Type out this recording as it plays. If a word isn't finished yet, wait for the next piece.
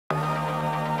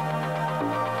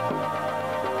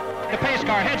The pace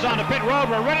car heads onto pit road.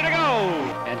 We're ready to go.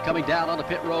 And coming down on the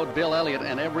pit road, Bill Elliott,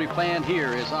 and every fan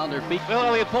here is on their feet. Bill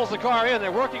Elliott pulls the car in. They're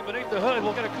working beneath the hood.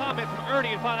 We'll get a comment from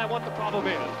Ernie and find out what the problem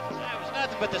is. It was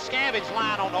nothing but the scabbage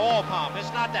line on the oil pump.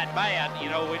 It's not that bad, you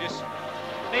know. We just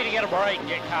need to get a break and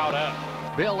get caught up.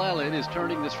 Bill Elliott is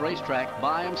turning this racetrack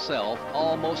by himself,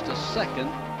 almost a second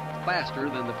faster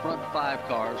than the front 5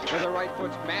 cars. With the right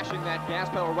foot smashing that gas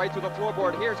pedal right through the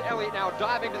floorboard. Here's Elliott now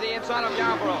diving to the inside of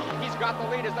Yarborough. He's got the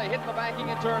lead as they hit the banking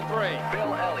in turn 3.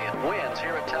 Bill Elliott wins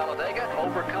here at Talladega,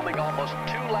 overcoming almost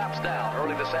 2 laps down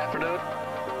early this afternoon.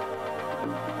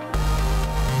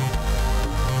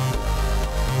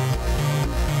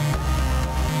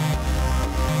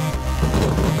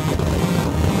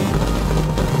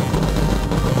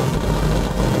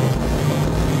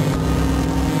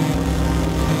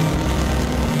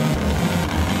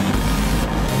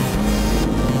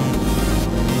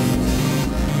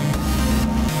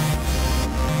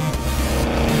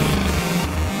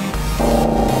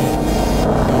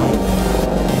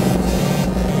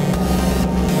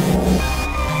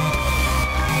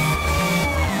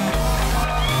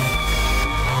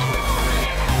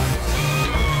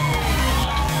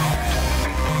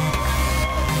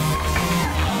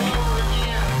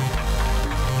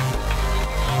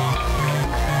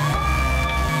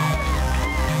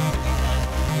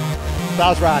 I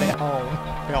was right at home.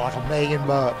 Felt like $1 million.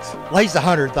 At least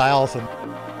 100,000.